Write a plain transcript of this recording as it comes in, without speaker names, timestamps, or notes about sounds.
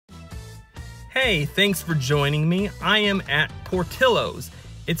Hey, thanks for joining me. I am at Portillo's.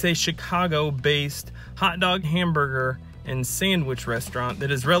 It's a Chicago-based hot dog, hamburger, and sandwich restaurant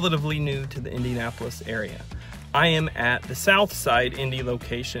that is relatively new to the Indianapolis area. I am at the South Side Indy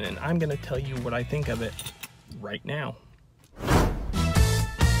location, and I'm gonna tell you what I think of it right now.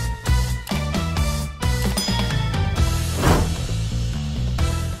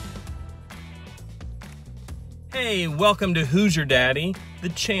 Hey, welcome to Hoosier Daddy, the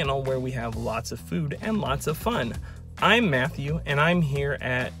channel where we have lots of food and lots of fun. I'm Matthew, and I'm here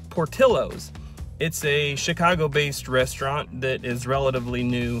at Portillo's. It's a Chicago-based restaurant that is relatively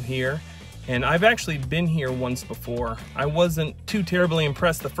new here, and I've actually been here once before. I wasn't too terribly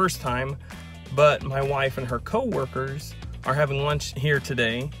impressed the first time, but my wife and her co-workers are having lunch here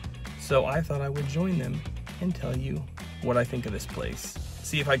today, so I thought I would join them and tell you what I think of this place.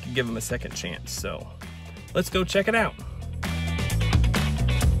 See if I could give them a second chance, so let's go check it out.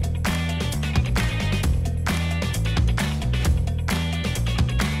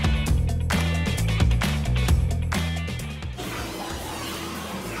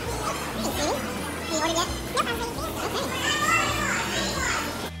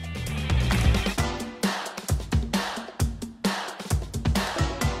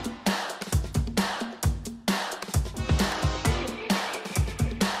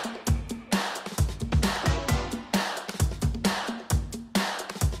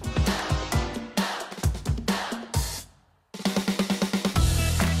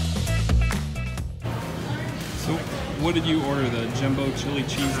 What did you order? The jumbo chili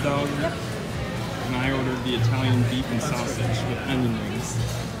cheese dog? Yep. And I ordered the Italian beef and sausage with onion rings.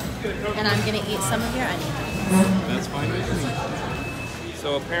 And I'm gonna eat some of your onion rings. That's fine with me.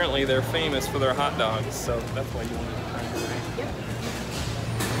 So apparently they're famous for their hot dogs, so that's why you wanted to try it, right? Yep.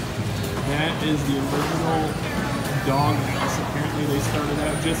 That is the original dog house. Apparently they started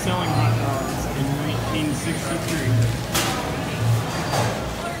out just selling hot dogs in 1963.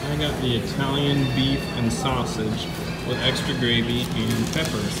 I got the Italian beef and sausage with extra gravy and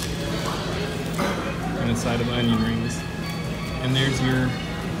peppers and a side of onion rings. And there's your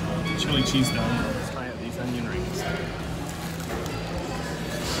chili cheese dog. Let's try out these onion rings.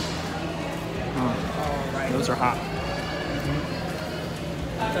 Oh, those are hot.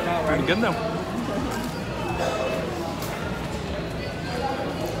 Pretty good though.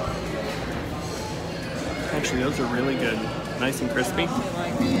 Actually, those are really good. Nice and crispy.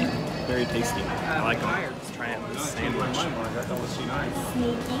 Very tasty. I like them. Let's try out this sandwich. Sneaky.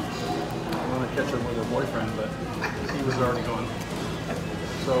 I want to catch her with her boyfriend, but he was already gone.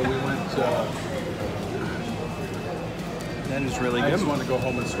 So we went. That is really I good. just wanted to go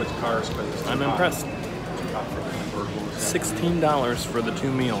home and switch cars because I'm impressed. $16 for the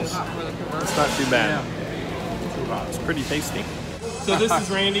 2 meals. It's not too bad. It's pretty tasty. So this is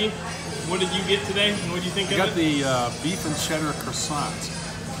Randy. What did you get today? What do you think of it? I got the beef and cheddar croissant,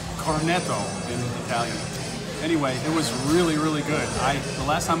 cornetto in Italian. Anyway, it was really, really good. The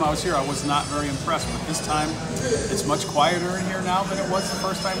last time I was here, I was not very impressed, but this time it's much quieter in here now than it was the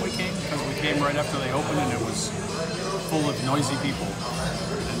first time we came, because we came right after they opened and it was full of noisy people.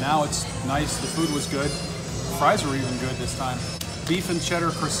 And now it's nice. The food was good. Fries were even good this time. Beef and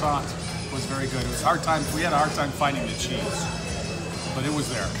cheddar croissant was very good. It was a hard time. We had a hard time finding the cheese, but it was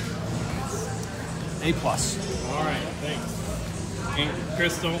there. A+. All right, thanks. And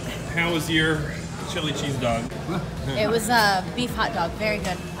Crystal, how was your chili cheese dog? It was a beef hot dog. Very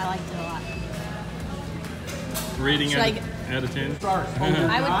good. I liked it a lot. Rating out of 10?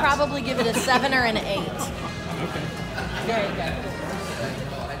 I would probably give it a 7 or an 8. Okay. Very good.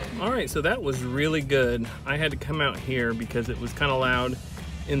 All right, so that was really good. I had to come out here because it was kind of loud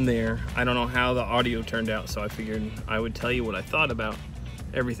in there. I don't know how the audio turned out, so I figured I would tell you what I thought about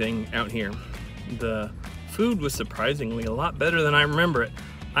everything out here. The food was surprisingly a lot better than I remember it.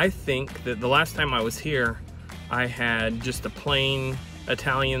 I think that the last time I was here, I had just a plain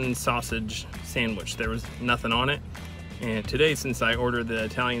Italian sausage sandwich. There was nothing on it. And today, since I ordered the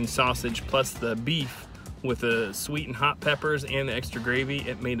Italian sausage plus the beef with the sweet and hot peppers and the extra gravy,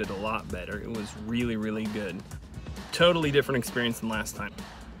 it made it a lot better. It was really, really good. Totally different experience than last time.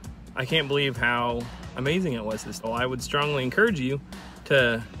 I can't believe how amazing it was this time. I would strongly encourage you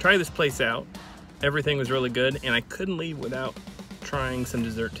to try this place out. Everything was really good, and I couldn't leave without trying some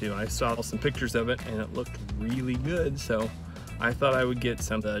dessert too. I saw some pictures of it, and it looked really good, so I thought I would get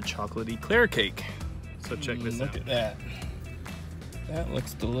some of the chocolatey Eclair cake. So check this out. Look at that. That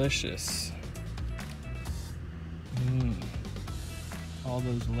looks delicious. All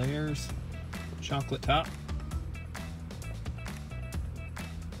those layers. Chocolate top.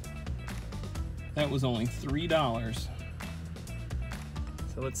 That was only $3.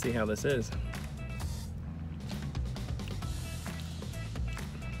 So let's see how this is.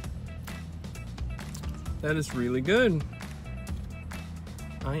 That is really good.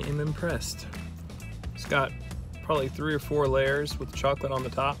 I am impressed. It's got probably 3 or 4 layers with chocolate on the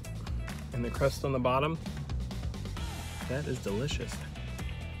top and the crust on the bottom. That is delicious.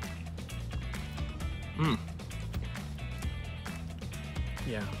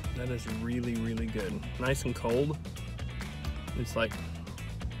 Yeah, that is really, really good. Nice and cold. It's like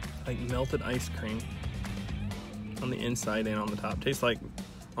melted ice cream on the inside and on the top. Tastes like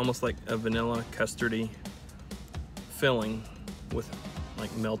almost like a vanilla custardy filling with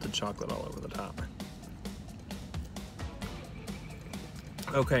like melted chocolate all over the top.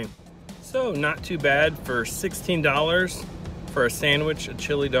 Okay, so not too bad for $16 for a sandwich, a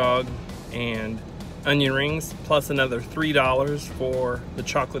chili dog, and onion rings, plus another $3 for the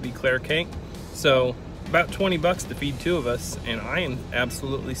chocolate eclair cake. So about 20 bucks to feed 2 of us, and I am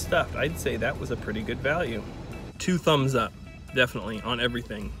absolutely stuffed. I'd say that was a pretty good value. 2 thumbs up, definitely, on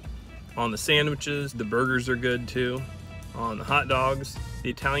everything. On the sandwiches, the burgers are good too. On the hot dogs, the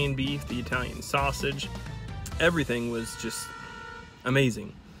Italian beef, the Italian sausage, everything was just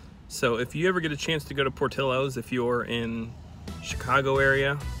amazing. So if you ever get a chance to go to Portillo's, if you're in Chicago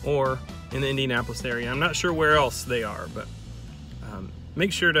area or in the Indianapolis area, I'm not sure where else they are, but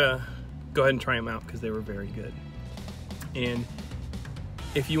make sure to go ahead and try them out because they were very good. And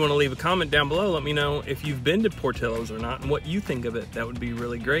if you want to leave a comment down below, let me know if you've been to Portillo's or not and what you think of it. That would be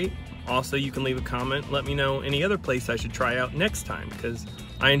really great. Also, you can leave a comment, let me know any other place I should try out next time, because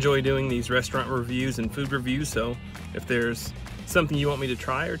I enjoy doing these restaurant reviews and food reviews. So if there's something you want me to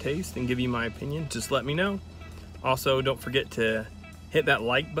try or taste and give you my opinion, just let me know. Also, don't forget to hit that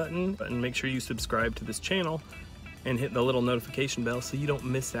like button and make sure you subscribe to this channel and hit the little notification bell so you don't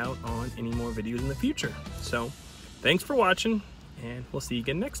miss out on any more videos in the future. So thanks for watching, and we'll see you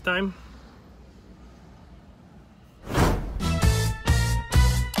again next time.